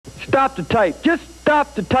stop the tape. Just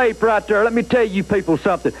stop the tape right there. Let me tell you people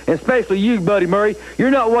something, and especially you, Buddy Murray.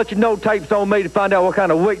 You're not watching no tapes on me to find out what kind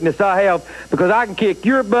of weakness I have, because I can kick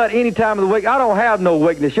your butt any time of the week. I don't have no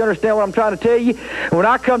weakness. You understand what I'm trying to tell you? When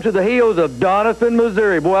I come to the hills of Doniphan,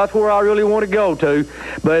 Missouri, boy, that's where I really want to go to.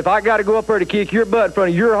 But if I got to go up there to kick your butt in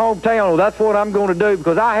front of your hometown, well, that's what I'm going to do,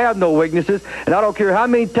 because I have no weaknesses, and I don't care how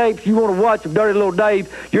many tapes you want to watch of Dirty Little Dave,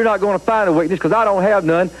 you're not going to find a weakness, because I don't have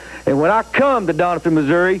none. And when I come to Doniphan,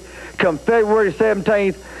 Missouri, come February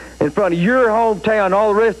 17th, in front of your hometown,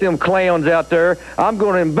 all the rest of them clowns out there, I'm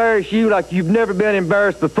going to embarrass you like you've never been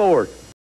embarrassed before.